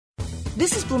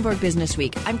This is Bloomberg Business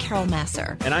Week. I'm Carol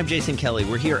Massar. And I'm Jason Kelly.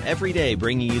 We're here every day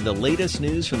bringing you the latest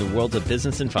news from the world of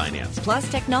business and finance.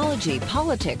 Plus technology,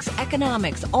 politics,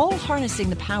 economics, all harnessing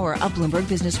the power of Bloomberg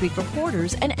Business Week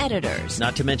reporters and editors.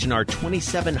 Not to mention our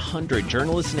 2,700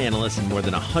 journalists and analysts in more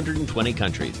than 120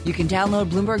 countries. You can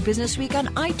download Bloomberg Business Week on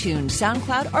iTunes,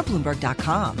 SoundCloud, or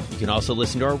Bloomberg.com. You can also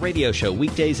listen to our radio show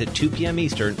weekdays at 2 p.m.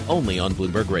 Eastern, only on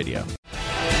Bloomberg Radio.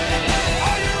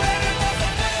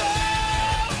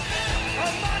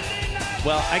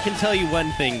 Well, I can tell you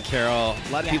one thing, Carol.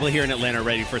 A lot of people here in Atlanta are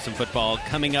ready for some football.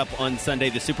 Coming up on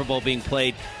Sunday, the Super Bowl being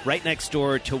played right next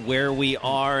door to where we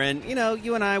are. And, you know,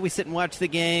 you and I, we sit and watch the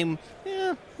game.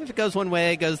 Yeah, if it goes one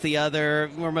way, it goes the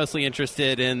other. We're mostly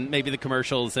interested in maybe the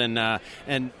commercials and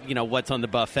you know, what's on the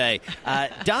buffet.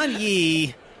 Don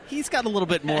Yee, he's got a little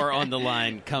bit more on the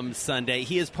line come Sunday.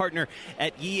 He is partner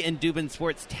at Yee and Dubin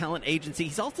Sports Talent Agency.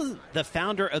 He's also the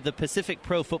founder of the Pacific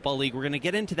Pro Football League. We're going to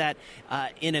get into that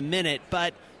in a minute,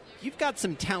 but you've got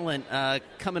some talent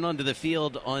coming onto the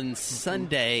field on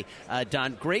Sunday.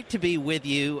 Don, great to be with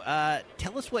you.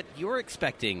 Tell us what you're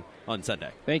expecting on Sunday.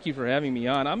 Thank you for having me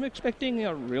on. I'm expecting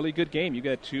a really good game. You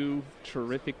got two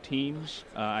terrific teams.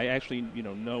 I actually,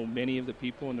 know many of the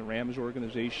people in the Rams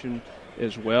organization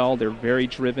as well. They're very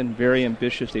driven, very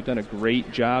ambitious. They've done a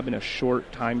great job in a short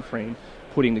time frame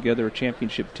putting together a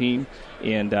championship team,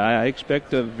 and I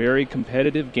expect a very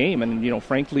competitive game. And,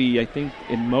 frankly, I think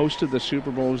in most of the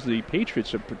Super Bowls the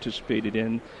Patriots have participated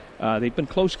in, they've been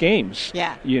close games.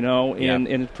 Yeah. And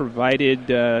it's provided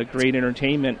great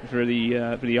entertainment for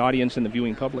the audience and the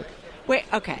viewing public. Wait,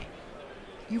 okay.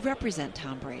 You represent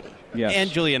Tom Brady. Yes. And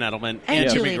Julian Edelman. And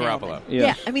Jimmy Garoppolo. Yeah,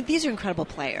 Yes. I mean, these are incredible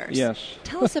players. Yes.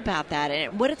 Tell us about that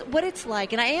and what it's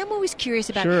like. And I am always curious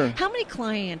about how many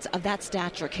clients of that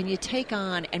stature can you take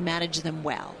on and manage them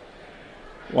well?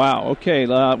 Wow. Okay.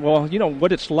 Well,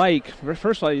 what it's like.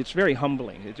 First of all, it's very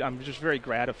humbling. I'm just very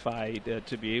gratified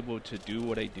to be able to do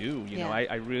what I do.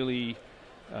 I really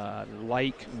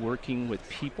like working with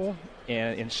people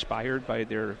and inspired by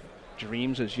their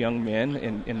dreams as young men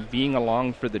and being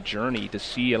along for the journey to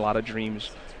see a lot of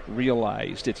dreams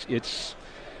realized.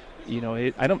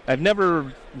 I've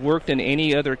never worked in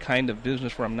any other kind of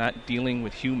business where I'm not dealing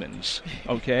with humans.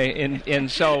 Okay. And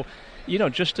so,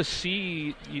 just to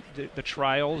see the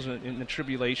trials and the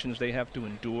tribulations they have to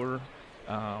endure,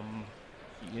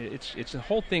 it's the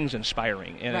whole thing's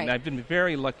inspiring. And right. I've been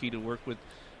very lucky to work with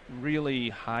really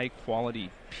high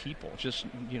quality people. Just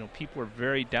people are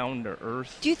very down to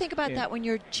earth. Do you think about that when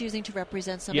you're choosing to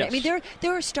represent somebody? Yes. I mean,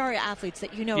 there are star athletes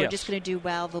that are Yes. just going to do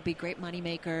well. They'll be great money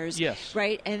makers. Yes.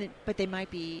 Right. But they might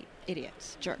be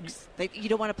idiots, jerks. You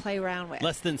don't want to play around with.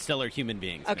 Less than stellar human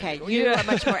beings. Okay, you are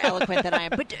much more eloquent than I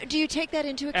am. But do you take that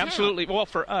into account? Absolutely. Well,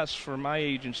 for my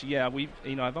agency,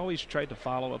 I've always tried to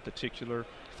follow a particular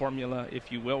formula,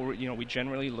 if you will. We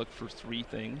generally look for three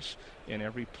things in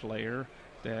every player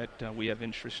that we have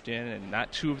interest in, and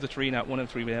not two of the three, not one of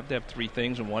the three. We have to have three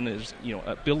things, and one is,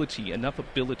 enough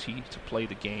ability to play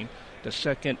the game. The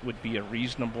second would be a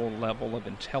reasonable level of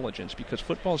intelligence, because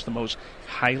football is the most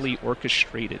highly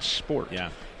orchestrated sport.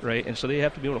 Yeah. Right? And so they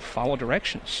have to be able to follow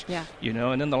directions. Yeah.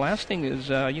 And then the last thing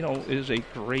is, is a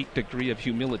great degree of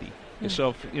humility. And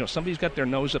so if, somebody's got their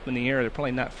nose up in the air, they're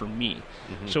probably not for me.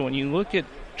 Mm-hmm. So when you look at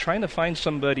trying to find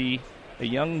somebody, a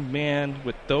young man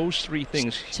with those three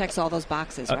things, checks all those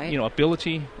boxes, right?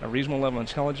 Ability, a reasonable level of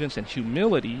intelligence, and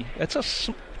humility. That's a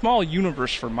small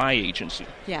universe for my agency.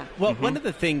 Yeah. Well, one of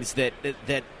the things that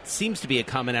seems to be a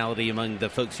commonality among the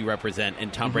folks you represent,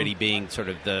 and Tom Brady being sort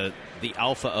of the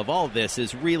alpha of all this,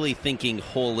 is really thinking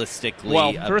holistically.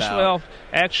 Well, first of all,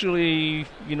 actually,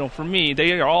 for me,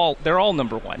 they're all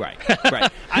number one.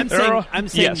 Right. I'm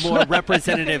saying more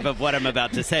representative of what I'm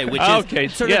about to say, which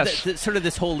is sort of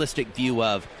this holistic view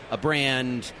of a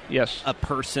brand, a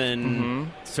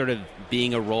person, sort of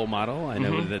being a role model. I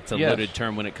know that's a loaded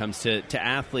term when it comes to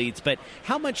athletes, but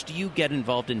how much do you get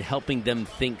involved in helping them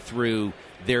think through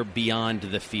their beyond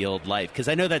the field life? Because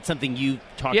I know that's something you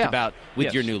talked about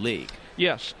with your new league.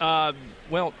 Yes.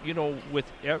 Well,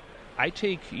 I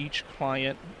take each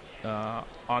client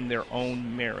on their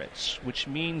own merits, which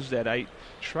means that I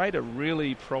try to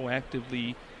really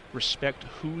proactively respect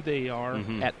who they are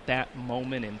at that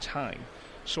moment in time.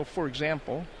 So, for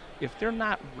example, if they're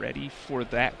not ready for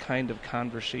that kind of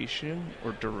conversation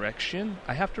or direction,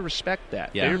 I have to respect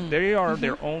that. Yeah. They are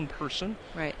their own person.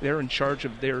 Right. They're in charge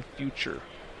of their future,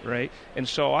 right? And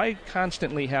so I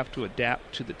constantly have to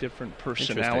adapt to the different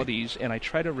personalities, and I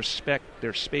try to respect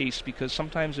their space, because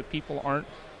sometimes if people aren't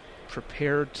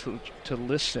prepared to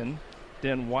listen,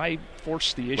 then why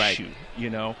force the issue,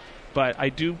 But I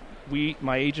do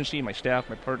my agency, my staff,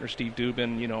 my partner Steve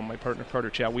Dubin, my partner Carter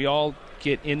Chow, we all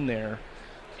get in there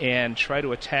and try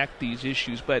to attack these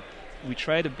issues, but we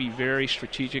try to be very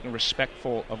strategic and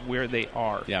respectful of where they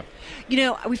are. Yeah.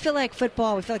 We feel like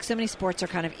football, we feel like so many sports are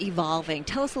kind of evolving.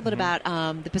 Tell us a little bit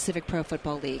about the Pacific Pro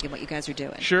Football League and what you guys are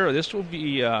doing. Sure. This will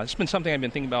be, it's been something I've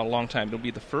been thinking about a long time. It'll be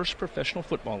the first professional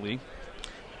football league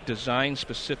designed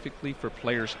specifically for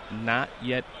players not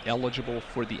yet eligible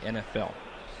for the NFL.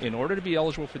 In order to be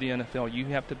eligible for the NFL, you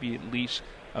have to be at least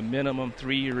a minimum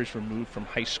 3 years removed from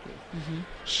high school. Mm-hmm.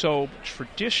 So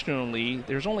traditionally,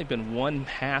 there's only been one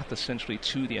path essentially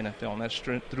to the NFL, and that's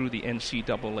through the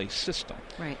NCAA system.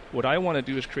 Right. What I want to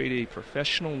do is create a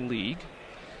professional league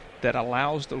that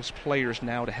allows those players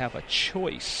now to have a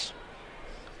choice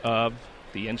of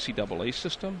the NCAA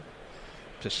system,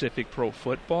 Pacific Pro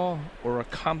Football, or a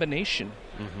combination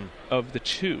of the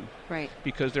two. Right.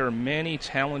 Because there are many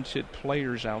talented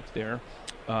players out there,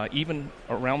 even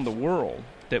around the world,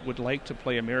 that would like to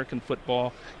play American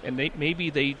football, and maybe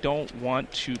they don't want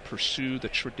to pursue the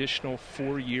traditional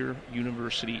 4-year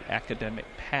university academic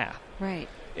path. Right.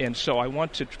 And so I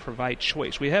want to provide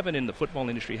choice. We haven't in the football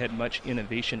industry had much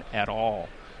innovation at all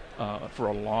for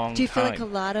a long time. Do you feel like a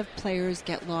lot of players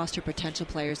get lost, or potential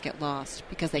players get lost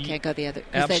because they can't go the other?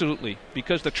 Absolutely,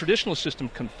 because the traditional system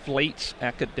conflates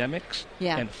academics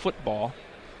and football,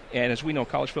 and as we know,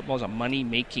 college football is a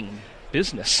money-making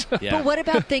business. Yeah. But what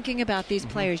about thinking about these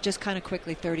players, just kind of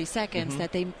quickly, 30 seconds,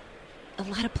 that a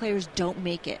lot of players don't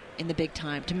make it in the big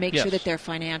time to make sure that they're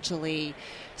financially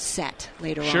set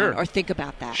later on, or think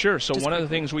about that. Sure. So one of the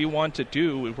things we want to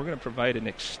do is we're going to provide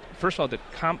first of all,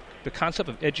 the concept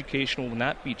of education will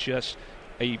not be just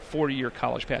a 4-year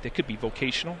college path. It could be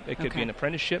vocational. It could be an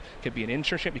apprenticeship. It could be an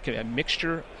internship. It could be a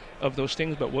mixture of those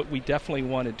things. But what we definitely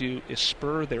want to do is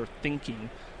spur their thinking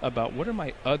about what are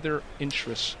my other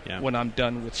interests when I'm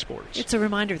done with sports. It's a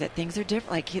reminder that things are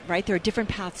different. There are different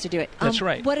paths to do it. That's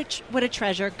right. What a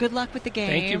treasure. Good luck with the game.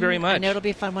 Thank you very much. I know it'll be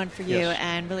a fun one for you,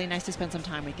 and really nice to spend some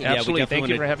time with you. Absolutely. Thank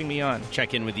you for having me on.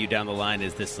 Check in with you down the line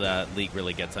as this league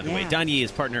really gets underway. Don Yee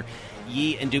is partner,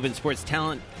 Yee and Dubin Sports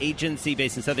Talent Agency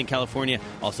based in Southern California,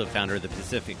 also founder of the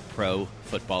Pacific Pro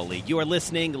Football League. You are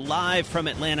listening live from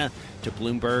Atlanta to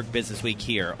Bloomberg Business Week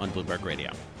here on Bloomberg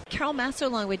Radio. Carol Massar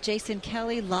along with Jason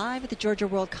Kelly live at the Georgia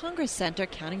World Congress Center,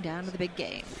 counting down to the big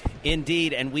game.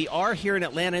 Indeed, and we are here in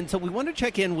Atlanta, and so we want to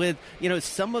check in with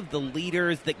some of the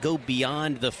leaders that go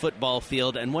beyond the football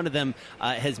field, and one of them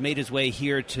has made his way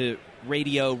here to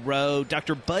Radio Row.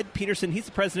 Dr. Bud Peterson, he's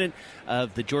the president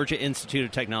of the Georgia Institute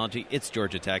of Technology. It's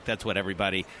Georgia Tech. That's what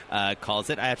everybody calls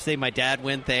it. I have to say my dad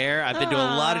went there. I've been to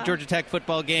a lot of Georgia Tech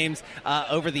football games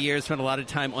over the years, spent a lot of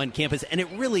time on campus, and it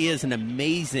really is an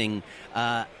amazing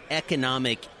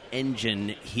economic engine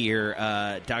here.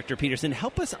 Dr. Peterson,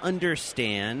 help us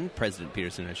understand, President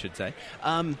Peterson, I should say,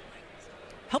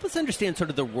 help us understand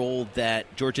sort of the role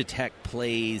that Georgia Tech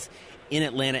plays in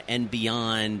Atlanta and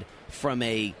beyond from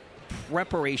a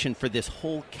preparation for this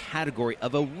whole category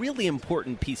of a really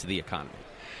important piece of the economy.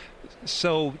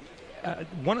 So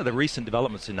one of the recent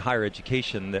developments in higher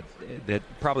education that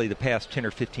probably the past 10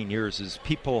 or 15 years is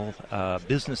people,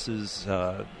 businesses,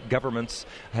 governments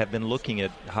have been looking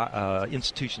at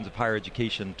institutions of higher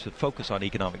education to focus on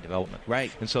economic development. Right.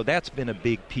 And so that's been a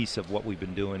big piece of what we've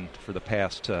been doing for the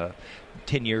past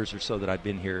 10 years or so that I've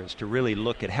been here, is to really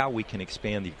look at how we can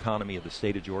expand the economy of the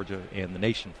state of Georgia and the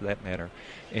nation for that matter.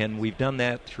 And we've done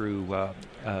that through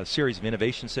a series of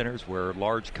innovation centers where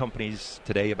large companies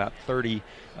today, about 30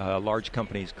 large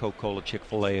companies, Coca-Cola,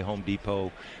 Chick-fil-A, Home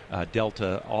Depot,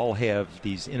 Delta, all have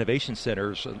these innovation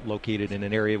centers located in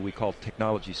an area we call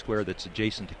Technology Square that's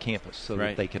adjacent to campus so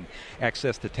that they can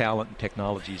access the talent and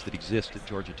technologies that exist at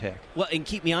Georgia Tech. Well, and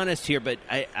keep me honest here, but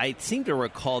I seem to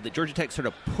recall that Georgia Tech sort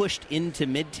of pushed into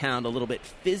Midtown a little bit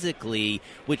physically,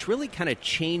 which really kind of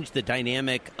changed the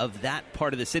dynamic of that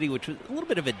part of the city, which was a little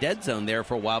bit of a dead zone there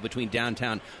for a while between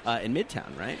downtown and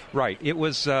Midtown, right? Right. It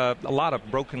was a lot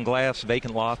of broken glass,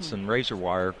 vacant lots, and razor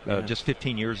wire just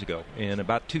 15 years ago. In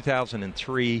about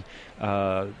 2003,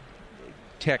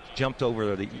 Tech jumped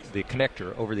over the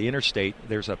connector over the interstate.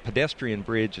 There's a pedestrian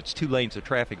bridge. It's 2 lanes of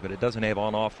traffic, but it doesn't have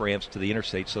on-off ramps to the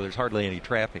interstate, so there's hardly any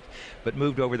traffic. But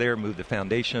moved over there, moved the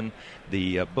foundation,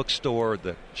 the bookstore,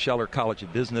 the Scheller College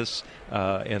of Business,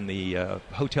 and the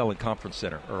hotel and conference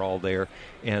center are all there.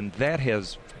 And that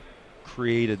has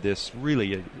created this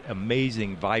really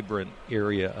amazing, vibrant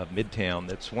area of Midtown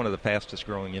that's one of the fastest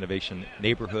growing innovation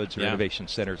neighborhoods or innovation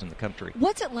centers in the country.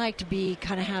 What's it like to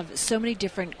have so many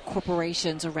different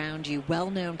corporations around you,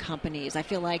 well-known companies? I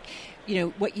feel like,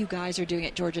 what you guys are doing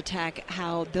at Georgia Tech,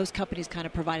 how those companies kind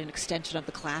of provide an extension of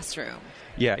the classroom.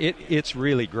 Yeah, it's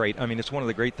really great. I mean, it's one of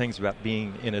the great things about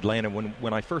being in Atlanta.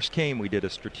 When I first came, we did a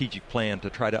strategic plan to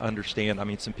try to understand. I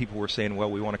mean, some people were saying,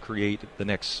 well, we want to create the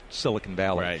next Silicon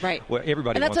Valley. Right. Well,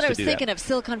 everybody and that's wants what I to was do thinking that. of.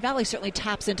 Silicon Valley certainly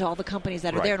taps into all the companies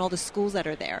that are there and all the schools that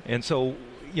are there. And so,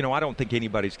 I don't think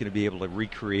anybody's going to be able to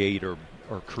recreate or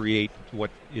create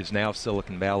what is now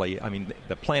Silicon Valley. I mean,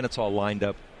 the planets all lined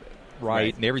up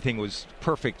right, and everything was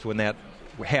perfect when that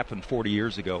happened 40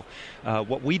 years ago.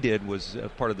 What we did was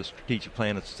part of the strategic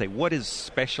plan is to say, what is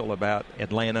special about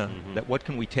Atlanta? That what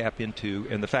can we tap into?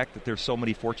 And the fact that there's so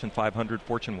many Fortune 500,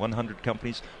 Fortune 100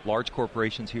 companies, large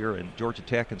corporations here in Georgia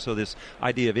Tech, and so this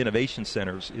idea of innovation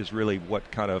centers is really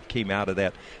what kind of came out of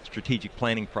that strategic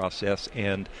planning process.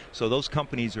 And so those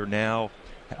companies are now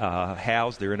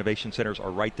housed. Their innovation centers are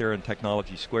right there in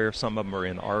Technology Square. Some of them are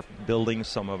in our buildings.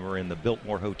 Some of them are in the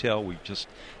Biltmore Hotel. We've just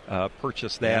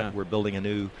purchased that. Yeah. We're building a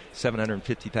new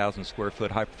 750,000 square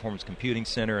foot high-performance computing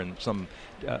center, and some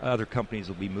other companies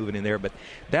will be moving in there. But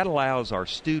that allows our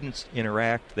students to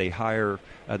interact. They hire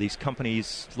these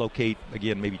companies, locate,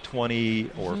 again, maybe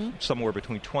 20 or somewhere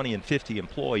between 20 and 50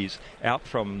 employees out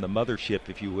from the mothership,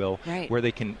 if you will, where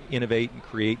they can innovate and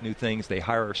create new things. They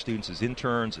hire our students as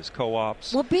interns, as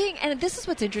co-ops. Well, and this is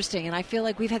what's interesting, and I feel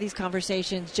like we've had these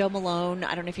conversations. Joe Malone,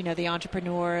 I don't know if you know the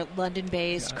entrepreneur,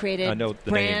 London-based, created I know the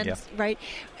brands, name, right?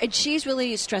 And she's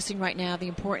really stressing right now the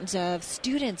importance of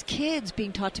students, kids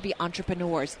being taught to be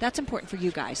entrepreneurs. That's important for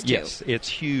you guys, too. Yes, it's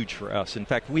huge for us. In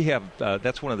fact, we have,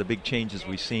 that's one of the big changes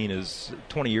we've seen is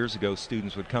 20 years ago,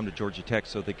 students would come to Georgia Tech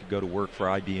so they could go to work for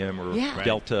IBM or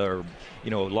Delta or,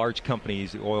 large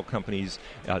companies, oil companies,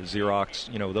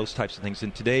 Xerox, those types of things.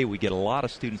 And today we get a lot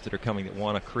of students that are coming that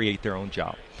want to create their own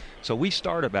job. So we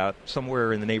start about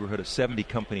somewhere in the neighborhood of 70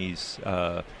 companies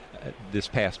this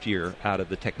past year out of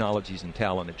the technologies and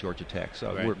talent at Georgia Tech.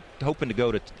 So we're hoping to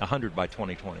go to 100 by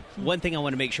 2020. One thing I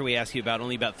want to make sure we ask you about,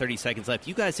 only about 30 seconds left.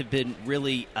 You guys have been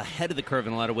really ahead of the curve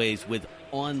in a lot of ways with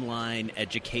online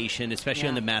education, especially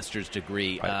on the master's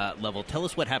degree level. Tell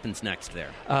us what happens next there.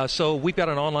 So we've got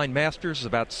an online master's,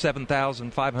 about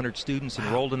 7,500 students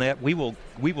enrolled in that. We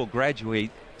will graduate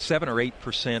 7 or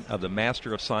 8% of the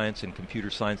Master of Science in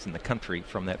Computer Science in the country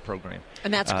from that program.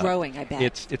 And that's growing, I bet.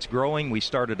 It's growing. We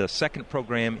started a second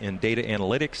program in data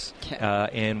analytics,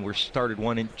 and we started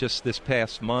one just this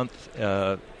past month,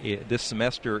 this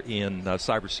semester in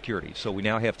cybersecurity. So we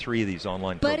now have 3 of these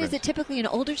online programs. But is it typically an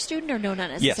older student or no,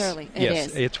 not necessarily? Yes,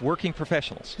 it is. It's working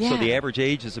professionals. Yeah. So the average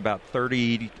age is about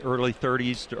 30, early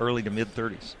 30s to early to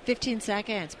mid-30s. 15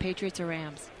 seconds, Patriots or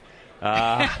Rams?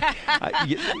 I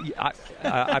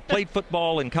played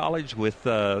football in college with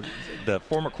the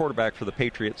former quarterback for the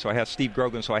Patriots, so I have Steve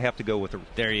Grogan, so I have to go with the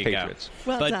Patriots.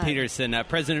 Go. Well Bud Peterson,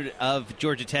 president of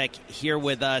Georgia Tech, here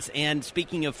with us. And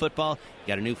speaking of football, you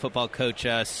got a new football coach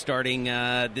starting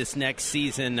this next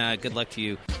season. Good luck to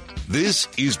you. This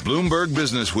is Bloomberg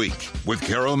Business Week with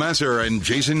Carol Massar and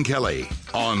Jason Kelly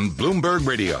on Bloomberg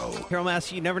Radio. Carol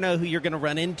Massar, you never know who you're going to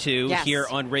run into here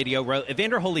on Radio Row.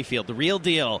 Evander Holyfield, the real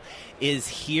deal, is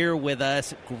here with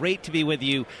us. Great to be with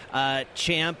you,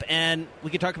 champ. And we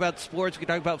can talk about sports. We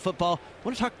can talk about football. I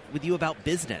want to talk with you about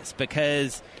business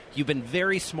because you've been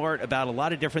very smart about a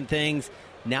lot of different things.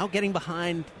 Now getting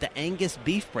behind the Angus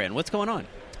beef brand. What's going on?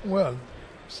 Well,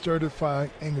 certified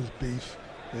Angus beef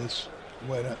is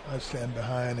what I stand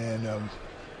behind, and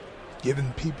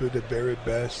giving people the very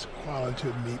best quality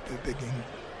of meat that they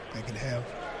can have.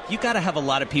 You got to have a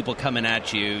lot of people coming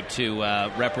at you to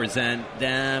represent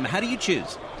them. How do you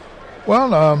choose?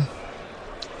 Well,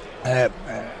 I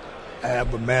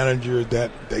have a manager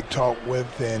that they talk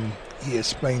with, and he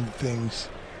explained things,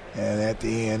 and at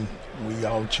the end, we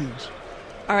all choose.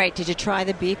 All right, did you try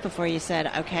the beef before you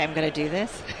said, okay, I'm going to do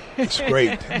this? It's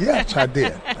great. Yes, I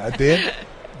did.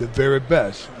 The very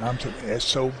best. It's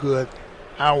so good,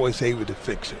 I was able to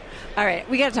fix it. All right,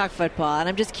 we got to talk football, and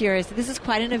I'm just curious. This is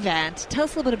quite an event. Tell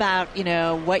us a little bit about,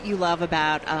 what you love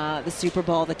about the Super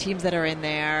Bowl, the teams that are in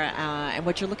there, and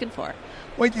what you're looking for.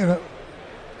 Well,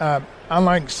 I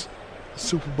like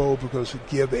Super Bowl because it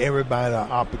gives everybody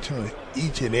an opportunity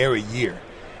each and every year.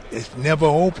 It's never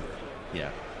over.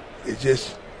 Yeah. It's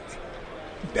just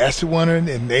that's the winner,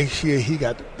 and next year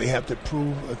they have to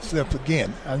prove themselves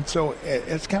again, and so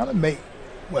it's kind of make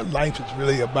what life is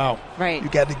really about. Right. You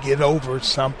got to get over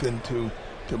something to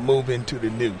move into the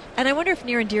new. And I wonder if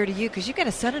near and dear to you, because you got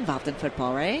a son involved in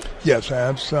football, right? Yes, I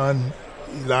have son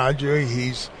Elijah.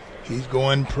 He's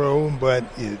going pro, but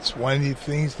it's one of the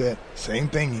things that, same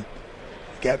thing, you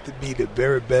got to be the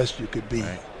very best you could be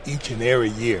each and every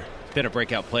year. Been a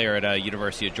breakout player at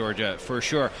University of Georgia, for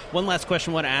sure. One last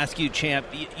question I want to ask you, Champ.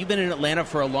 You've been in Atlanta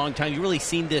for a long time. You've really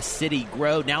seen this city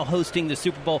grow, now hosting the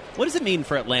Super Bowl. What does it mean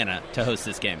for Atlanta to host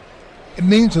this game? It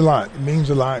means a lot. It means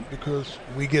a lot because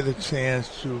we get a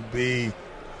chance to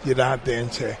get out there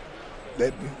and say,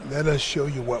 let us show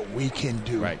you what we can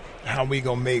do, how we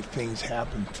going to make things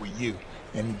happen for you,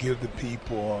 and give the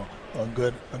people a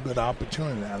good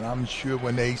opportunity. And I'm sure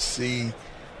when they see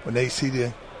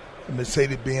the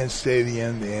Mercedes-Benz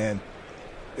Stadium, and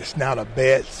it's not a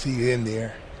bad seat in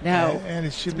there. No, and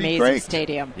it should be great. Amazing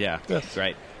stadium. Yeah, that's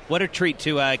right. What a treat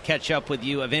to catch up with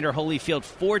you. Evander Holyfield,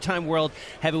 4-time world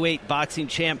heavyweight boxing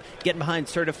champ, getting behind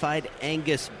certified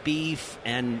Angus beef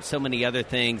and so many other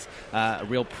things. A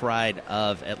real pride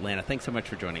of Atlanta. Thanks so much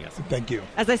for joining us. Thank you.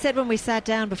 As I said when we sat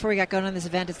down before we got going on this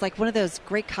event, it's like one of those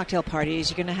great cocktail parties.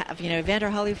 You're going to have, Evander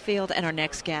Holyfield and our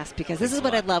next guest, because this is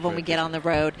what I love when we get on the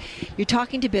road. You're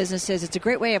talking to businesses. It's a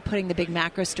great way of putting the big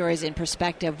macro stories in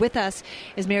perspective. With us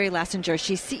is Mary Laschinger.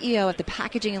 She's CEO of the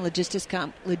packaging and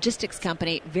logistics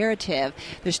company Veritiv.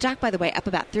 Their stock, by the way, up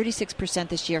about 36%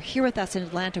 this year, here with us in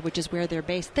Atlanta, which is where they're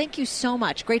based. Thank you so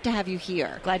much. Great to have you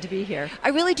here. Glad to be here. I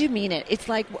really do mean it. It's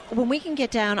like when we can get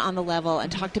down on the level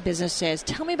and talk to businesses,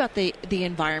 tell me about the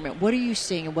environment. What are you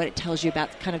seeing and what it tells you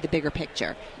about kind of the bigger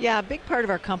picture? Yeah, a big part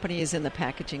of our company is in the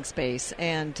packaging space,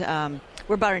 and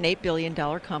we're about an $8 billion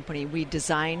company. We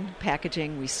design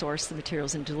packaging, we source the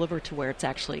materials, and deliver to where it's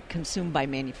actually consumed by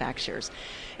manufacturers.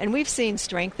 And we've seen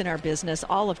strength in our business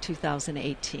all of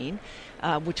 2018,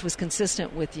 which was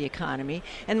consistent with the economy.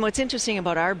 And what's interesting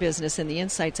about our business and the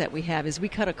insights that we have is we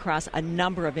cut across a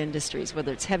number of industries,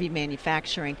 whether it's heavy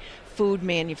manufacturing, food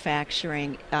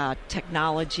manufacturing,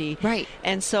 technology. Right.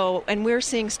 And we're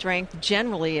seeing strength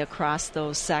generally across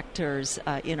those sectors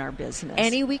in our business.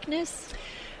 Any weakness?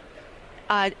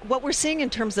 What we're seeing in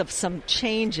terms of some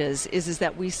changes is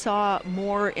that we saw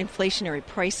more inflationary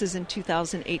prices in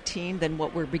 2018 than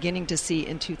what we're beginning to see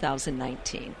in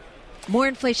 2019.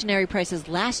 More inflationary prices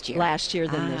last year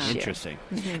than this year. Interesting.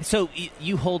 Mm-hmm. So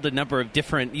you hold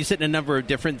you sit in a number of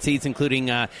different seats, including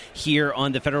here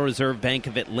on the Federal Reserve Bank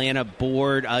of Atlanta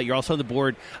board. You're also on the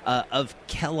board of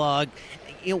Kellogg.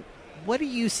 What do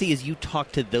you see as you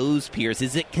talk to those peers?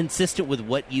 Is it consistent with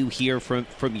what you hear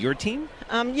from your team?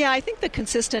 Yeah, I think the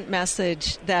consistent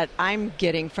message that I'm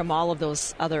getting from all of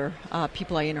those other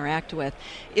people I interact with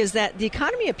is that the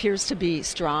economy appears to be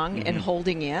strong and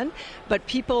holding in, but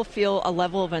people feel a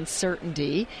level of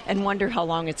uncertainty and wonder how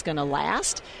long it's going to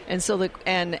last. And so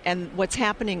and what's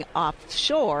happening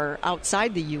offshore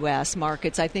outside the U.S.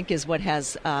 markets, I think, is what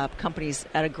has companies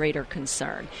at a greater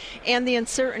concern. And the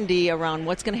uncertainty around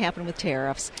what's going to happen with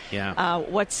tariffs,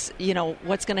 what's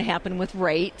going to happen with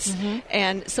rates,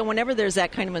 and so whenever there's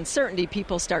that kind of uncertainty,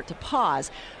 people start to pause.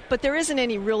 But there isn't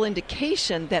any real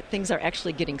indication that things are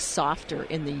actually getting softer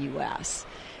in the U.S.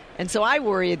 And so I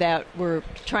worry that we're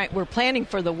planning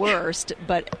for the worst,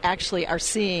 but actually are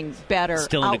seeing better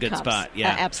Still outcomes. In a good spot,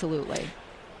 yeah. Absolutely.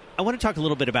 I want to talk a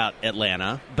little bit about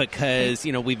Atlanta because,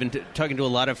 we've been talking to a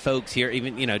lot of folks here,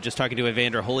 even, just talking to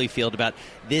Evander Holyfield about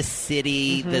this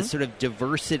city, the sort of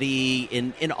diversity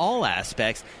in all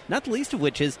aspects, not the least of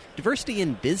which is diversity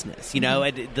in business.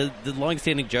 The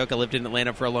longstanding joke, I lived in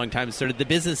Atlanta for a long time, is sort of the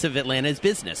business of Atlanta is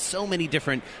business. So many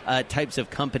different types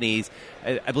of companies.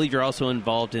 I believe you're also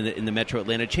involved in the Metro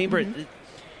Atlanta Chamber.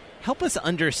 Help us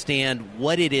understand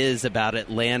what it is about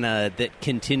Atlanta that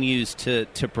continues to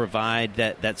provide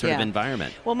that sort of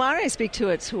environment. Well, why don't I speak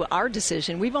to our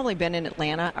decision. We've only been in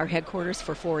Atlanta, our headquarters,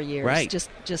 for 4 years,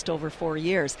 just over 4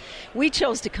 years. We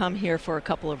chose to come here for a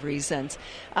couple of reasons.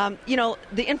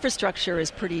 The infrastructure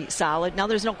is pretty solid. Now,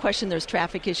 there's no question there's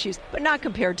traffic issues, but not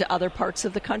compared to other parts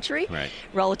of the country,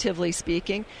 relatively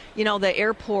speaking. The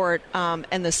airport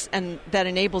and that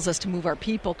enables us to move our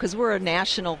people because we're a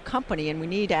national company and we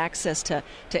need access to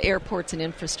airports and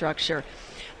infrastructure.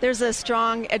 There's a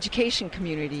strong education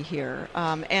community here,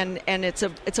 and it's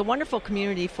a wonderful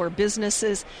community for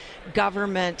businesses,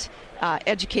 government,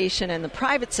 education and the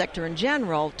private sector in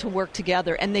general to work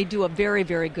together, and they do a very,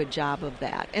 very good job of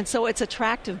that. And so it's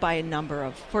attractive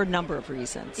for a number of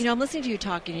reasons. I'm listening to you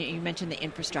talk, and you mentioned the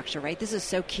infrastructure, right? This is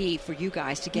so key for you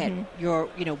guys to get your,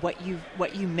 what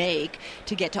you make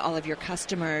to get to all of your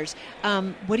customers.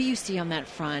 What do you see on that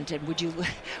front, and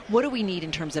what do we need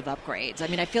in terms of upgrades? I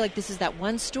mean, I feel like this is that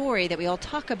one story that we all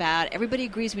talk about. Everybody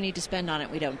agrees we need to spend on it.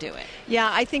 We don't do it. Yeah,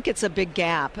 I think it's a big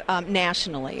gap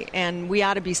nationally, and we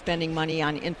ought to be spending money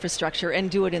on infrastructure and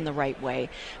do it in the right way.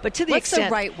 But to the extent, what's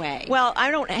the right way? Well,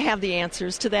 I don't have the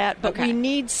answers to that, but we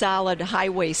need solid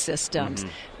highway systems,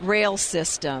 rail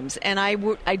systems, and I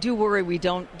do worry we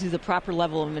don't do the proper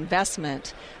level of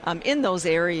investment in those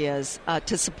areas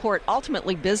to support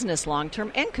ultimately business long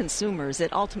term and consumers.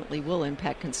 It ultimately will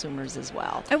impact consumers as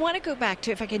well. I want to go back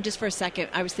to, if I can just for a second,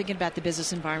 I was thinking about the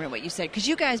business environment, what you said, because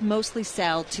you guys mostly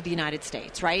sell to the United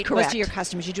States, right? Correct. Most of your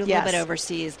customers, you do a little bit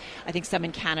overseas, I think some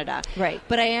in Canada. Right.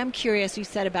 But I am curious, you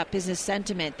said about business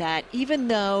sentiment, that even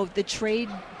though the trade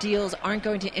deals aren't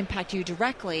going to impact you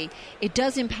directly, it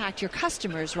does impact your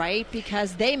customers, right?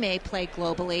 Because they may play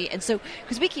globally. And so,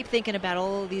 because we keep thinking about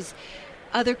all of these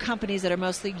other companies that are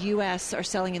mostly U.S. are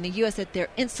selling in the U.S. that they're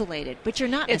insulated, but you're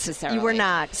not necessarily. You were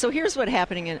not. So here's what's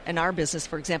happening in our business,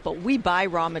 for example. We buy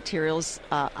raw materials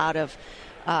out of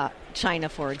China,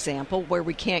 for example, where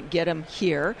we can't get them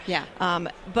here. Yeah.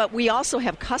 But we also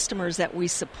have customers that we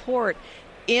support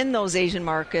in those Asian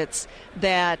markets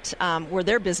that where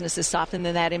their business is soft, and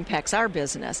then that impacts our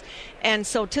business. And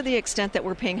so to the extent that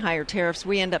we're paying higher tariffs,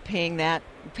 we end up paying that,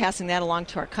 passing that along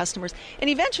to our customers, and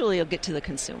eventually it'll get to the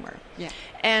consumer. Yeah.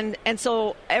 And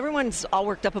so everyone's all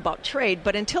worked up about trade,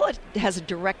 but until it has a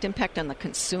direct impact on the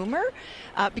consumer,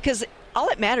 because all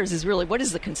that matters is really what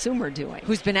is the consumer doing?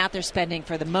 Who's been out there spending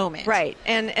for the moment. Right.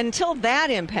 And until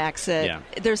that impacts it,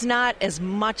 there's not as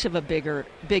much of a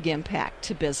big impact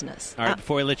to business. All right,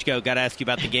 before we let you go, got to ask you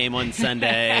about the game on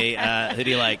Sunday. Who do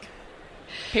you like?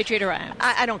 Patriot or Rams?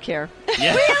 I don't care.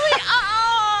 Yeah. Really?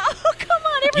 Oh, come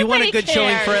on. Everybody You want a good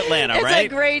showing for Atlanta, right?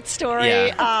 It's a great story.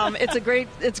 Yeah.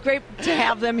 It's great to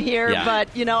have them here, Yeah. but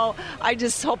I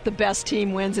just hope the best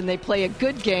team wins and they play a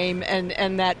good game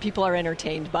and that people are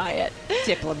entertained by it.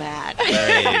 Diplomat.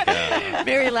 There you go.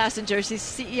 Mary Laschinger, she's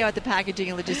CEO at the packaging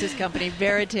and logistics company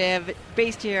Veritiv,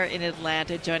 based here in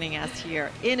Atlanta, joining us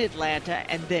here in Atlanta,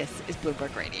 and this is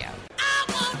Bloomberg Radio.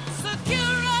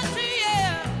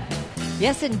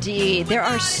 Yes, indeed. There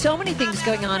are so many things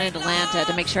going on in Atlanta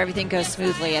to make sure everything goes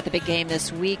smoothly at the big game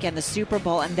this week and the Super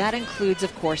Bowl, and that includes,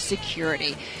 of course,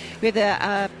 security. We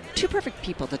have two perfect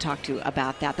people to talk to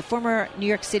about that. The former New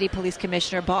York City Police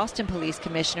Commissioner, Boston Police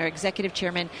Commissioner, Executive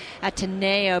Chairman at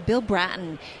Teneo, Bill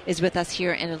Bratton, is with us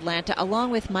here in Atlanta, along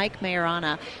with Mike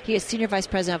Maiorana. He is Senior Vice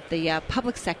President of the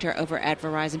public sector over at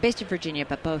Verizon, based in Virginia,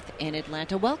 but both in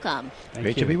Atlanta. Welcome.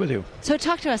 Great to be with you. So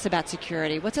talk to us about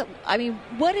security. What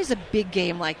does a big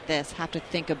game like this have to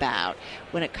think about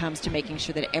when it comes to making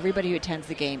sure that everybody who attends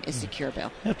the game is secure,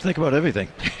 Bill? You have to think about everything.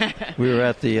 We were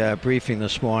at the briefing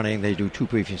this morning. They do two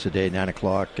briefings a day, 9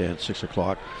 o'clock and 6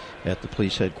 o'clock at the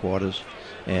police headquarters.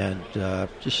 And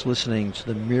just listening to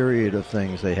the myriad of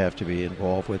things they have to be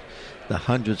involved with, the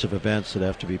hundreds of events that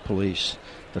have to be policed,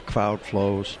 the crowd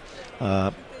flows,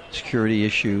 security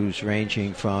issues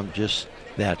ranging from just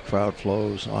that crowd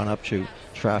flows on up to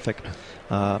traffic.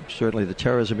 Certainly the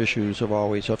terrorism issues are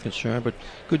always of concern, but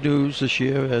good news this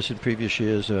year, as in previous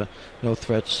years, no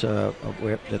threats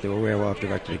that they were aware of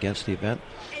directed against the event.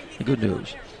 The good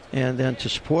news. And then to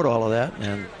support all of that,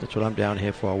 and that's what I'm down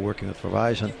here for, working with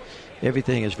Verizon,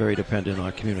 everything is very dependent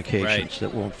on communications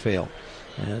that won't fail.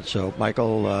 And so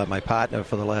Michael, my partner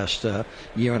for the last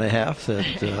year and a half,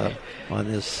 that on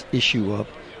this issue of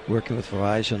working with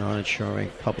Verizon on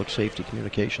ensuring public safety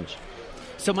communications.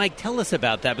 So, Mike, tell us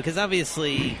about that, because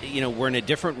obviously, we're in a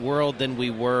different world than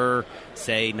we were,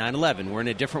 say, 9/11. We're in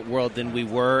a different world than we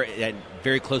were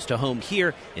very close to home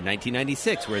here in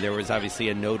 1996, where there was obviously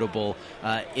a notable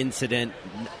incident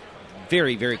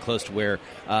very, very close to where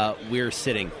we're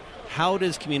sitting. How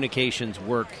does communications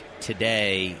work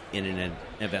today in an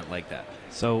event like that?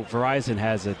 So Verizon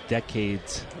has a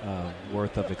decade's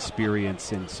worth of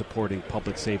experience in supporting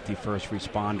public safety first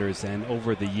responders, and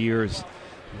over the years,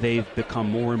 they've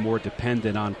become more and more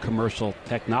dependent on commercial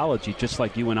technology, just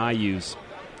like you and I use.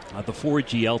 The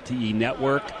 4G LTE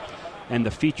network and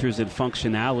the features and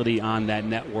functionality on that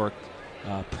network,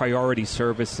 priority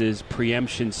services,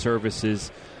 preemption services,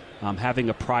 having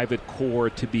a private core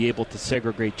to be able to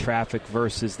segregate traffic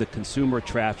versus the consumer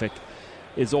traffic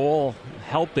is all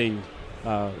helping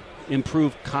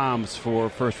improve comms for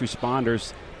first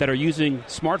responders that are using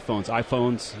smartphones,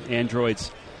 iPhones,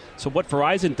 Androids. So what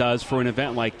Verizon does for an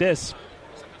event like this,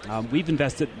 we've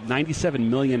invested $97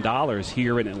 million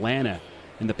here in Atlanta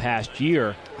in the past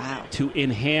year to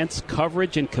enhance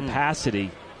coverage and capacity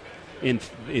in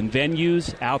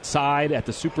venues outside at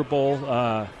the Super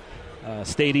Bowl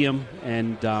stadium,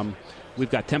 and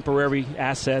we've got temporary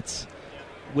assets.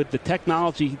 With the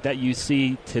technology that you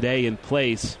see today in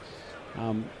place,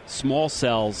 small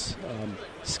cells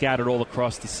scattered all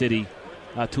across the city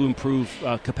to improve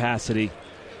capacity.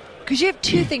 Because you have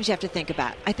two things you have to think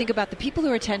about. I think about the people who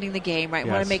are attending the game, right?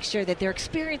 Yes. Want to make sure that their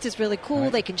experience is really cool.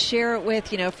 Right. They can share it with,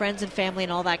 friends and family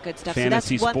and all that good stuff.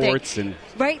 Fantasy so that's one sports thing.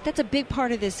 Right? That's a big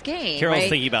part of this game. Carol's right?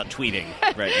 thinking about tweeting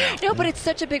right now. No, but it's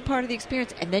such a big part of the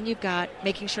experience. And then you've got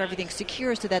making sure everything's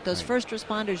secure so that those first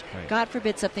responders, God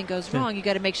forbid something goes wrong, you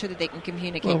got to make sure that they can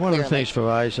communicate Well, one clearly. of the things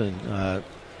Verizon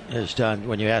has done,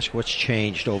 when you ask what's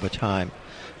changed over time,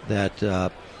 that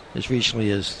as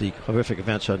recently as the horrific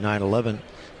events on 9/11,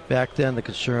 back then the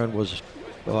concern was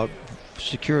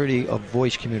security of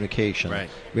voice communication,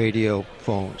 radio,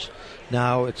 phones.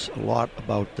 Now it's a lot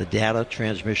about the data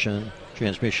transmission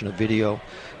of video.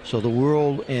 So the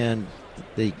world and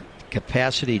the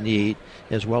capacity need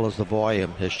as well as the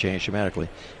volume has changed dramatically.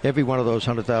 Every one of those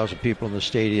 100,000 people in the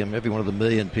stadium, every one of the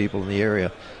million people in the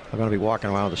area are going to be walking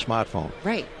around with a smartphone.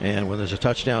 Right. And when there's a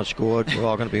touchdown scored, we're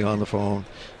all going to be on the phone.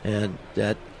 And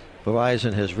that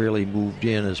Verizon has really moved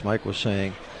in, as Mike was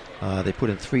saying. They put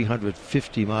in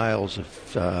 350 miles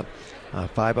of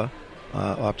fiber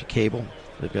optic cable.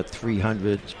 They've got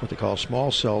 300 what they call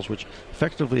small cells, which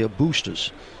effectively are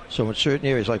boosters. So in certain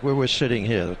areas, like where we're sitting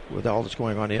here, with all that's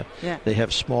going on here, they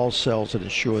have small cells that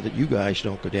ensure that you guys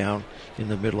don't go down in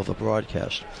the middle of the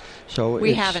broadcast. So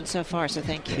we haven't so far, so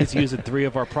thank you. He's using 3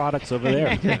 of our products over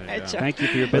there. Thank you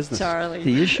for your business. Charlie.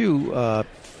 The issue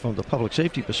from the public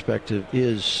safety perspective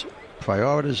is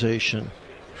prioritization,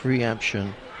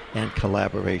 preemption, and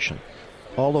collaboration.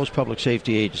 All those public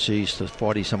safety agencies, the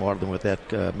 40-some odd of them with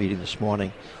that meeting this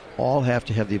morning, all have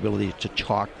to have the ability to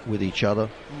talk with each other,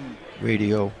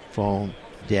 radio, phone,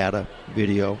 data,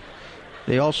 video.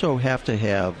 They also have to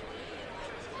have,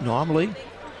 normally,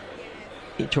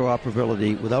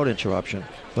 interoperability without interruption,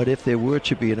 but if there were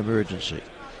to be an emergency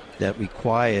that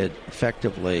required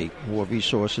effectively more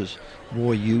resources,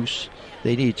 more use,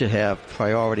 they need to have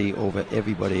priority over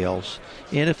everybody else.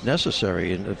 And if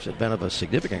necessary, in the event of a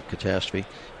significant catastrophe,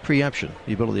 preemption,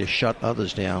 the ability to shut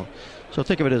others down. So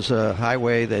think of it as a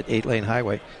highway, that 8-lane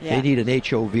highway. They need an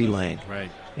HOV lane.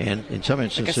 Right. And in some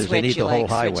instances, they need the whole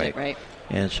highway.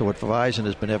 And so what Verizon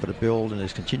has been able to build and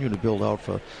is continuing to build out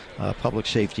for public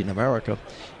safety in America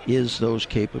is those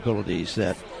capabilities,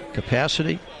 that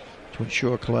capacity to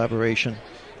ensure collaboration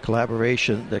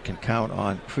that can count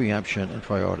on preemption and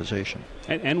prioritization.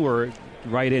 And we're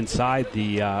right inside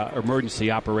the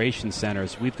emergency operations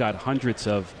centers. We've got hundreds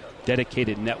of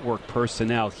dedicated network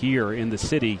personnel here in the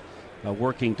city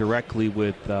working directly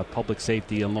with public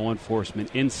safety and law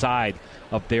enforcement inside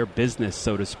of their business,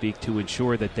 so to speak, to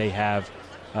ensure that they have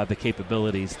the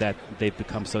capabilities that they've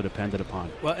become so dependent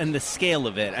upon. Well, and the scale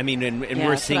of it, I mean, and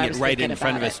we're seeing it right in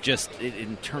front of us just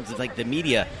in terms of like the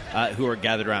media who are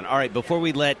gathered around. All right, before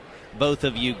we let both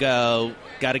of you go,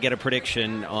 got to get a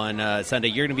prediction on Sunday.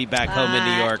 You're going to be back home in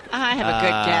New York. I have a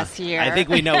good guess here. I think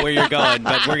we know where you're going,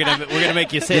 but we're gonna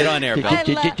make you say it on air, Bill.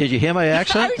 Did you hear my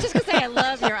accent? I was just going to say I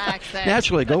love your accent.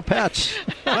 Naturally, go Pats.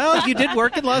 Well, you did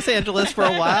work in Los Angeles for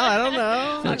a while. I don't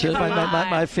know.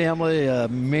 My family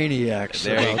maniacs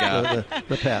about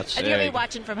the Pats. And you'll be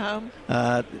watching from home?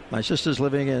 My sister's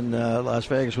living in Las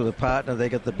Vegas with a partner. They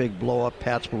got the big blow-up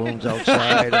Pats balloons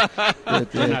outside.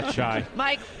 They're not shy.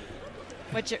 Mike,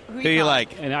 who you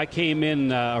like? And I came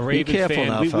in a Ravens fan.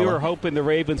 Now, we were hoping the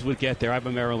Ravens would get there. I'm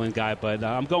a Maryland guy, but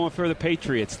I'm going for the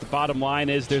Patriots. The bottom line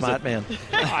is there's Smart man.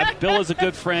 Bill is a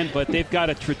good friend, but they've got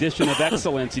a tradition of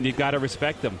excellence, and you've got to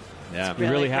respect them. Yeah, you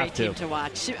really have to. To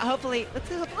watch. Hopefully, let's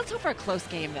hope for a close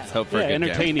game, though. Let's hope for a good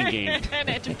entertaining game. An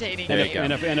entertaining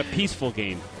game. And a peaceful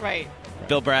game. Right.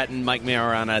 Bill Bratton, Mike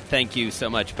Maiorana, thank you so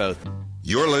much, both.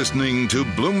 You're listening to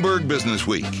Bloomberg Business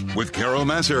Week with Carol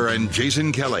Massar and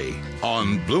Jason Kelly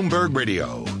on Bloomberg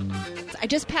Radio. I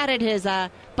just patted his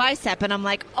bicep, and I'm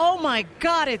like, oh, my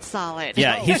God, it's solid.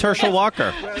 Yeah, he's Herschel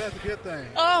Walker. Well, that's a good thing.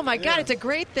 Oh, my God, it's a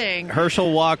great thing.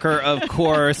 Herschel Walker, of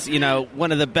course,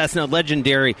 one of the best-known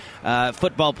legendary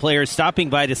football players, stopping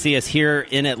by to see us here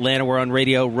in Atlanta. We're on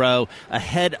Radio Row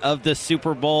ahead of the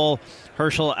Super Bowl.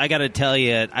 Herschel, I got to tell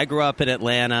you, I grew up in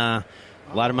Atlanta.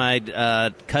 A lot of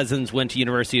my cousins went to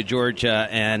University of Georgia,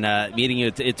 and meeting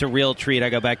you, it's a real treat. I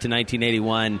go back to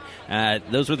 1981.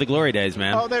 Those were the glory days,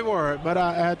 man. Oh, they were. But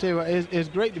I tell you what, it's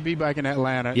great to be back in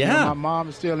Atlanta. Yeah. You know, my mom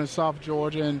is still in South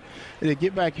Georgia, and to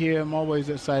get back here, I'm always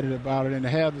excited about it. And to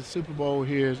have the Super Bowl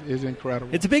here is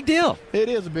incredible. It's a big deal. It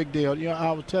is a big deal. You know,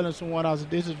 I was telling someone,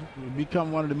 this has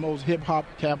become one of the most hip-hop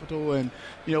capital, and,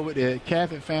 you know, with the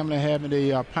Catholic family having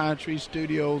the Pine Tree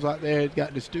Studios out there, it's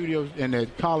got the studios and the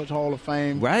College Hall of Fame.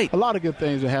 Right. A lot of good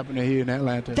things are happening here in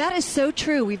Atlanta. That is so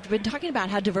true. We've been talking about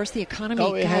how diverse the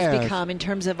economy has become in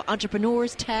terms of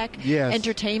entrepreneurs, tech,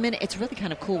 entertainment. It's really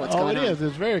kind of cool what's going on. It is.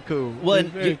 It's very cool. Well, it's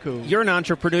very cool. You're an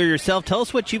entrepreneur yourself. Tell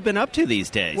us what you've been up to these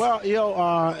days. Well, you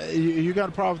know, you're going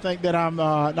to probably think that I'm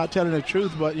not telling the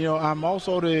truth, but, you know, I'm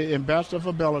also the ambassador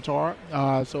for Bellator.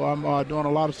 So I'm doing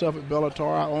a lot of stuff at Bellator.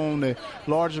 I own the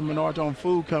largest minority-owned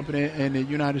food company in the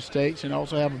United States, and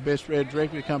also have a best red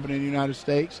drapery company in the United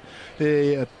States.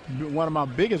 One of my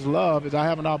biggest love is I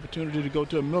have an opportunity to go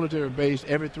to a military base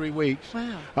every 3 weeks.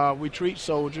 Wow. We treat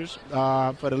soldiers.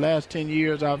 For the last 10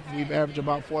 years, we've averaged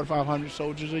about 4,500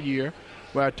 soldiers a year,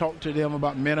 where I talk to them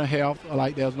about mental health.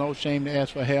 Like, there's no shame to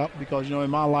ask for help, because, you know, in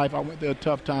my life I went through a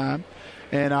tough time,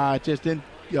 and I just didn't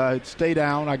stay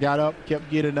down. I got up, kept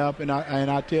getting up, and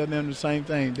I tell them the same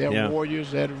thing. They're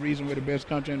warriors. They're the reason we're the best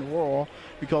country in the world,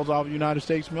 because of the United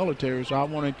States military. So I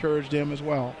want to encourage them as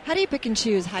well. How do you pick and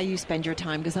choose how you spend your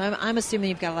time? Because I'm assuming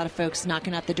you've got a lot of folks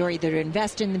knocking out the door either to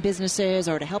invest in the businesses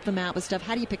or to help them out with stuff.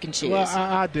 How do you pick and choose? Well,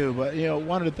 I do. But, you know,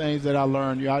 one of the things that I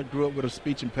learned, I grew up with a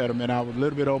speech impediment. I was a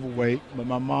little bit overweight, but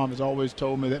my mom has always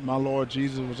told me that my Lord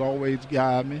Jesus was always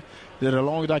guiding me, that as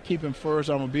long as I keep him first,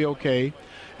 I'm going to be okay.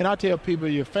 And I tell people,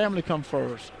 your family come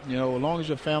first. You know, as long as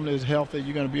your family is healthy,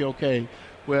 you're going to be okay.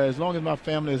 Well, as long as my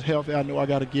family is healthy, I know I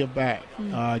got to give back.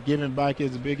 Giving back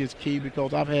is the biggest key,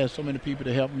 because I've had so many people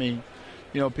to help me.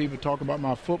 You know, people talk about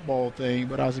my football thing,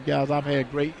 but I said, guys, I've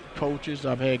had great coaches.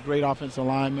 I've had great offensive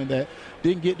linemen that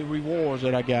didn't get the rewards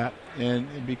that I got. And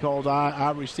because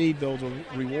I received those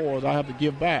rewards, I have to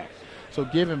give back. So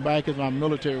giving back is my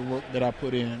military work that I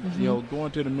put in, you know,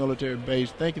 going to the military base,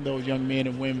 thanking those young men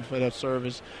and women for their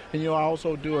service. And, you know, I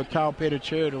also do a cow petty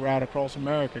charity ride across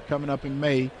America coming up in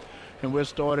May. And we're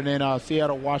starting in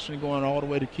Seattle, Washington, going all the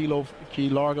way to Key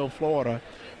Largo, Florida.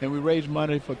 And we raise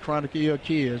money for chronically ill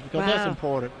kids, because that's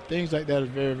important. Things like that is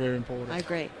very, very important. I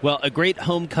agree. Well, a great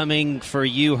homecoming for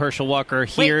you, Herschel Walker,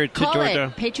 here to Georgia.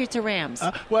 It. Patriots or Rams?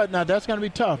 Well, now that's going to be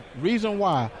tough. Reason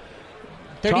why?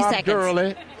 30 Todd seconds.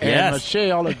 Gurley and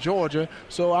Michelle of Georgia.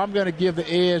 So I'm going to give the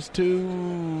edge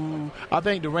to, I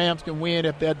think the Rams can win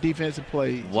if their defensive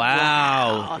plays.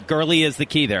 Wow. Gurley is the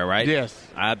key there, right? Yes.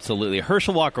 Absolutely.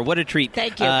 Herschel Walker, what a treat.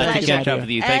 Thank you. To catch up with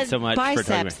you. Thanks so much for joining me.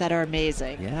 Biceps that are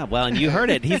amazing. Yeah, well, and you heard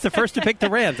it. He's the first to pick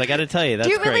the Rams. I got to tell you, that's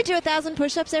great. Do you really great. do 1,000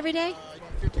 push-ups every day?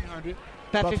 1,500.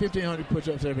 About 1,500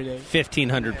 push-ups every day.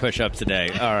 1,500 push-ups a day.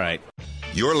 All right.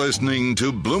 You're listening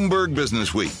to Bloomberg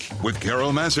Business Week with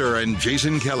Carol Massar and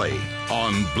Jason Kelly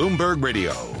on Bloomberg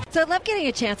Radio. So I love getting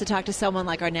a chance to talk to someone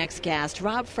like our next guest.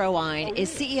 Rob Frohwein is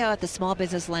CEO at the small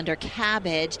business lender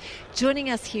Kabbage, joining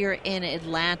us here in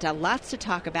Atlanta. Lots to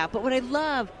talk about. But what I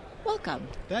love, welcome.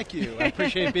 Thank you. I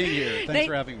appreciate being here. Thanks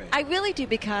for having me. I really do,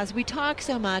 because we talk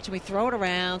so much and we throw it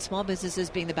around, small businesses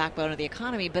being the backbone of the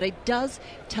economy, but it does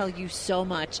tell you so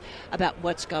much about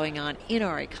what's going on in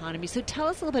our economy. So tell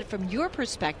us a little bit from your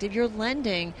perspective. You're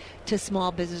lending to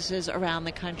small businesses around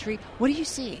the country. What are you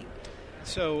seeing?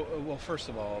 So, well, first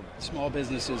of all, small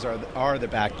businesses are the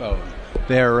backbone.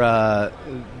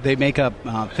 They make up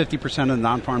 50% of the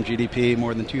non-farm GDP.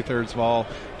 More than 2/3 of all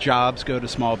jobs go to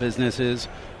small businesses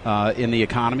in the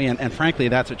economy, and frankly,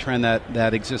 that's a trend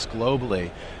that exists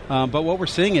globally. But what we're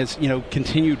seeing is, you know,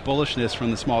 continued bullishness from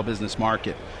the small business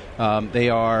market.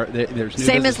 There's new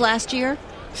same as last year.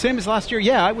 Same as last year,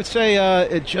 yeah. I would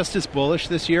say just as bullish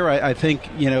this year. I think,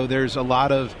 you know, there's a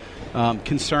lot of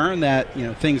concern that, you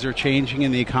know, things are changing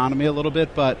in the economy a little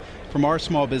bit, but from our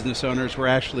small business owners, we're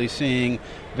actually seeing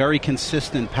very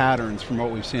consistent patterns from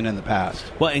what we've seen in the past.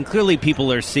 Well, and clearly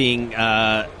people are seeing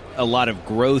a lot of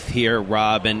growth here,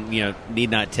 Rob, and, you know, need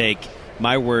not take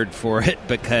my word for it,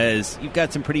 because you've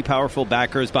got some pretty powerful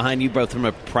backers behind you, both from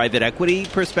a private equity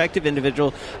perspective,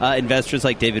 individual investors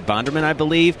like David Bonderman, I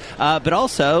believe, but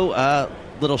also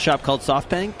little shop called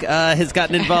SoftBank has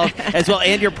gotten involved as well,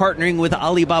 and you're partnering with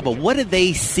Alibaba. What do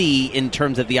they see in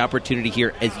terms of the opportunity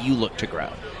here as you look to grow?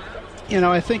 You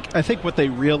know, I think what they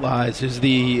realize is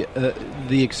the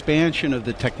expansion of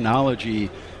the technology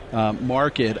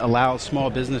market allows small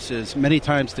businesses many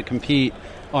times to compete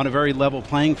on a very level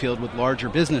playing field with larger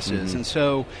businesses. And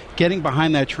so getting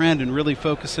behind that trend and really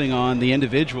focusing on the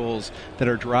individuals that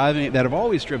are driving, that have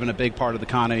always driven a big part of the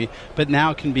economy, but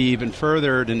now can be even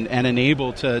furthered and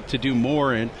enabled to do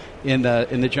more in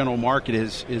the general market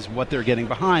is what they're getting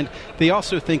behind. They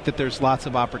also think that there's lots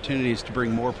of opportunities to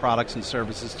bring more products and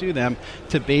services to them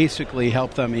to basically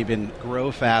help them even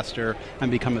grow faster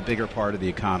and become a bigger part of the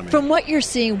economy. From what you're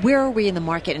seeing, where are we in the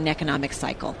market and economic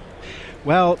cycle?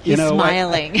 Well, He's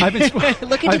smiling. I've been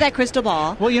Look into that crystal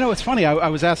ball. Well, it's funny. I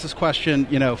was asked this question,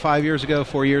 5 years ago,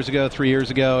 4 years ago, 3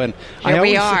 years ago, and Here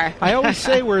we are. I always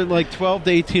say we're like 12 to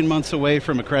 18 months away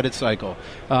from a credit cycle,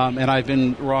 and I've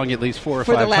been wrong at least 4 or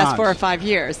 5 times. For the last 4 or 5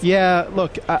 years. Yeah.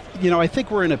 Look, I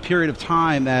think we're in a period of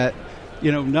time that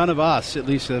none of us, at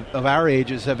least of our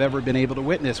ages, have ever been able to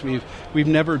witness. We've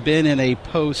never been in a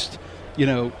post,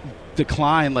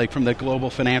 decline like from the global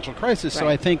financial crisis. Right. So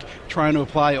I think trying to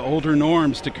apply older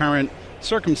norms to current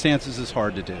circumstances is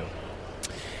hard to do.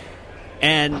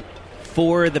 And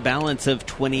for the balance of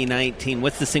 2019,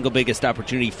 what's the single biggest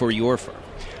opportunity for your firm?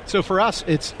 So for us,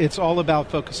 it's all about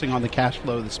focusing on the cash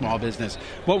flow of the small business.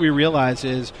 What we realize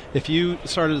is if you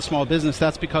started a small business,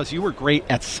 that's because you were great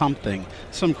at something,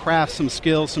 some craft, some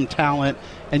skill, some talent,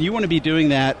 and you want to be doing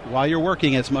that while you're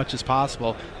working as much as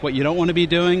possible. What you don't want to be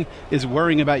doing is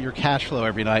worrying about your cash flow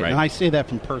every night. Right. And I say that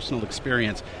from personal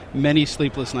experience, many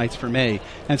sleepless nights for me.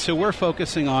 And so we're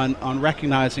focusing on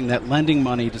recognizing that lending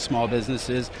money to small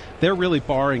businesses, they're really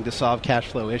borrowing to solve cash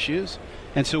flow issues.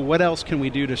 And so what else can we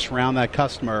do to surround that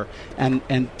customer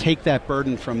and take that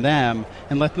burden from them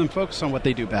and let them focus on what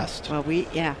they do best? Well,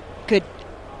 good.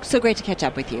 So great to catch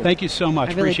up with you. Thank you so much.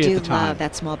 I really Appreciate do the time. love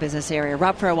that small business area.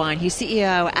 Rob Frohwein, he's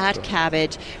CEO at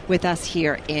Kabbage, with us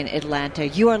here in Atlanta.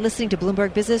 You are listening to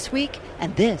Bloomberg Business Week,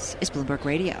 and this is Bloomberg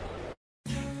Radio.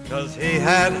 'Cause he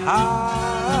had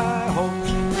high hopes,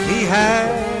 he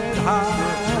had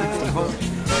high hopes,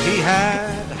 he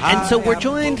had. And so we're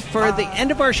joined for the end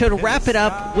of our show to wrap it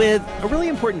up with a really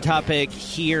important topic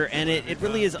here, and it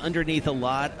really is underneath a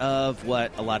lot of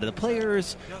what a lot of the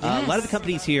players, a lot of the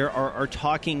companies here are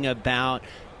talking about.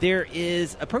 There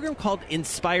is a program called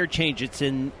Inspire Change. It's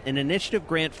an initiative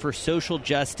grant for social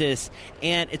justice,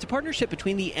 and it's a partnership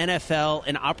between the NFL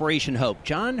and Operation Hope.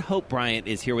 John Hope Bryant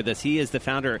is here with us. He is the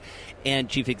founder and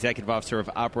chief executive officer of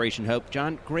Operation Hope.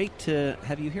 John, great to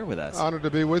have you here with us. Honored to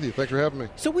be with you. Thanks for having me.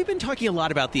 So we've been talking a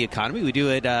lot about the economy. We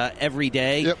do it every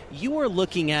day. Yep. You are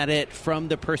looking at it from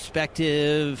the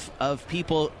perspective of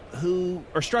people who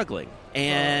are struggling.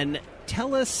 And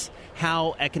tell us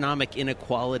how economic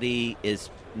inequality is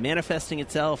manifesting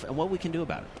itself and what we can do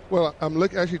about it. Well, I'm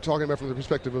actually talking about from the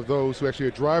perspective of those who actually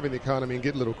are driving the economy and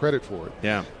get little credit for it.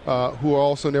 Yeah. Who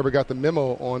also never got the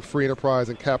memo on free enterprise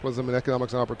and capitalism and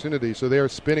economics and opportunity. So they're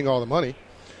spending all the money,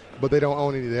 but they don't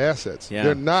own any of the assets. Yeah.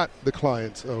 They're not the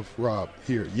clients of Rob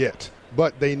here yet.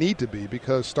 But they need to be,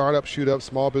 because startup, shoot up,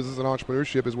 small business and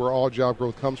entrepreneurship is where all job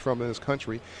growth comes from in this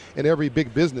country. And every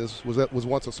big business was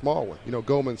once a small one.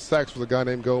 Goldman Sachs was a guy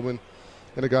named Goldman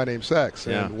and a guy named Sachs.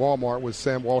 Yeah. And Walmart was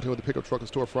Sam Walton with the pickup truck and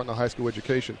storefront and a high school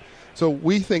education. So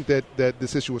we think that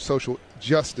this issue of social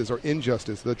justice or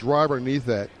injustice, the driver underneath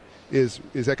that is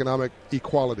economic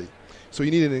equality. So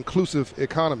you need an inclusive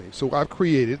economy. So I've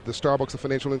created the Starbucks of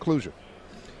financial inclusion,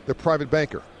 the private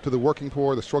banker to the working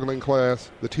poor, the struggling class,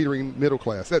 the teetering middle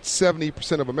class. That's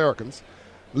 70% of Americans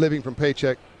living from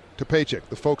paycheck to paycheck.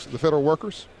 The folks, the federal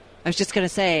workers. I was just going to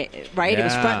say, right? Yeah. It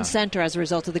was front and center as a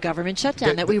result of the government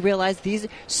shutdown that we realized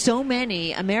so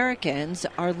many Americans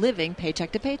are living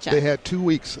paycheck to paycheck. They had 2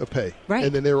 weeks of pay, right,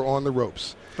 and then they were on the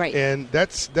ropes. Right. And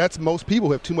that's most people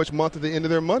who have too much month at the end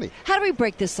of their money. How do we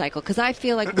break this cycle? Because I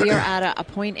feel like we are at a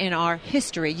point in our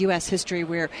history, U.S. history,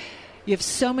 where you have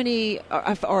so many,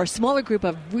 or a smaller group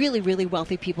of really, really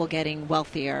wealthy people getting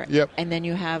wealthier. Yep. And then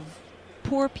you have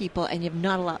poor people, and you have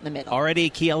not a lot in the middle. Already a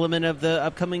key element of the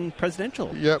upcoming presidential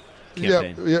campaign. Yeah,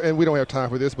 and we don't have time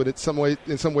for this, but in some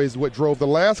ways what drove the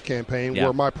last campaign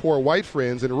were my poor white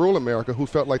friends in rural America who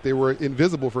felt like they were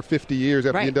invisible for 50 years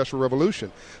after the Industrial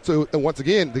Revolution. So once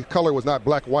again, the color was not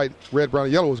black, white, red, brown,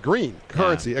 and yellow. It was green,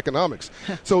 currency, economics.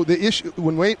 So the issue,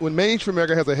 when mainstream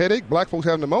America has a headache, black folks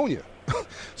have pneumonia.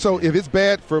 So if it's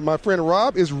bad for my friend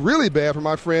Rob, it's really bad for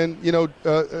my friend,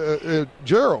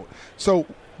 Gerald. So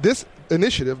this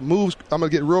initiative moves, I'm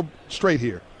going to get real straight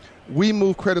here. We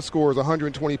move credit scores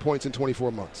 120 points in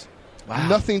 24 months. Wow.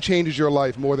 Nothing changes your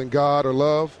life more than God or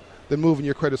love than moving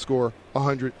your credit score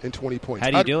 120 points.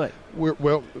 How do you do it?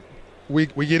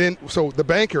 We get in. So the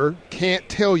banker can't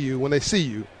tell you when they see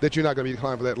you that you're not going to be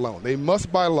declined for that loan. They must,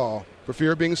 by law, for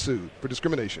fear of being sued for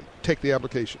discrimination, take the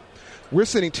application. We're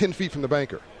sitting 10 feet from the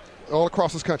banker. all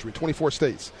across this country, 24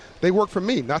 states. They work for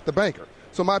me, not the banker.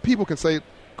 So my people can say,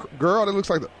 girl, that looks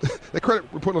like the credit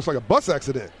report looks like a bus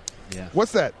accident. Yeah.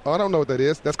 What's that? Oh, I don't know what that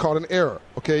is. That's called an error.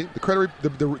 Okay.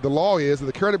 The law is that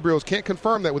the credit bureaus can't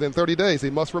confirm that within 30 days. They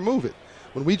must remove it.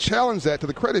 When we challenge that to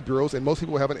the credit bureaus, and most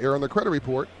people have an error on their credit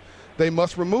report, they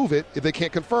must remove it if they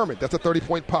can't confirm it. That's a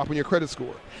 30-point pop in your credit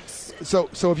score. So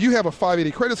if you have a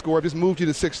 580 credit score, I've just moved you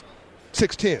to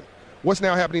 610. What's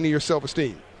now happening to your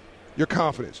self-esteem? Your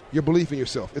confidence, your belief in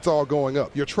yourself, it's all going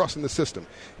up. Your trust in the system.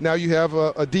 Now you have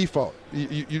a default.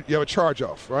 You have a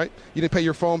charge-off, right? You didn't pay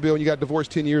your phone bill and you got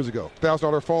divorced 10 years ago.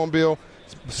 $1,000 phone bill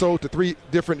sold to 3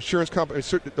 different insurance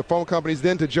companies, the phone companies,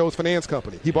 then to Joe's finance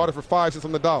company. He bought it for 5 cents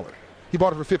on the dollar. He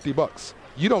bought it for $50.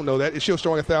 You don't know that. It's still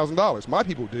showing $1,000. My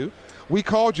people do. We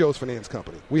call Joe's finance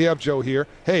company. We have Joe here.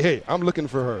 Hey, I'm looking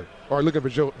for her, or looking for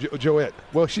Joette.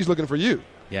 Well, she's looking for you.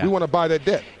 Yeah. We want to buy that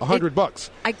debt, $100.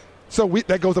 So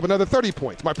that goes up another 30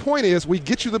 points. My point is, we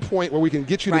get you to the point where we can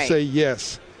get you to say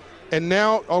yes. And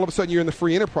now, all of a sudden, you're in the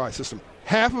free enterprise system.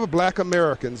 Half of black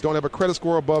Americans don't have a credit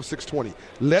score above 620.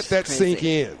 Let that sink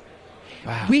in.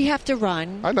 Wow. We have to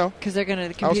run. I know. Because they're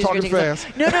going to. I was talking fast.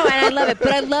 No, and I love it.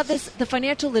 But I love the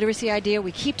financial literacy idea.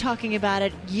 We keep talking about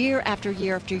it year after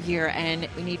year after year, and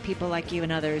we need people like you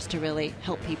and others to really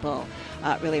help people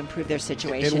really improve their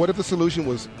situation. And what if the solution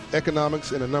was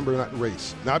economics and a number, not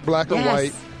race? Not black or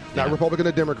white, not Republican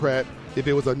or Democrat. If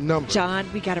it was a number.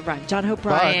 John, we got to run. John Hope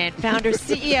Bryant, founder,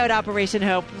 CEO at Operation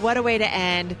Hope. What a way to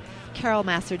end. Carol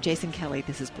Massar, Jason Kelly,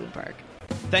 this is Bloomberg.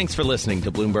 Thanks for listening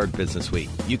to Bloomberg Business Week.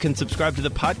 You can subscribe to the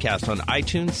podcast on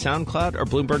iTunes, SoundCloud, or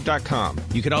Bloomberg.com.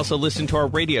 You can also listen to our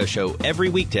radio show every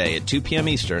weekday at 2 p.m.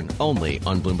 Eastern, only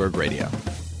on Bloomberg Radio.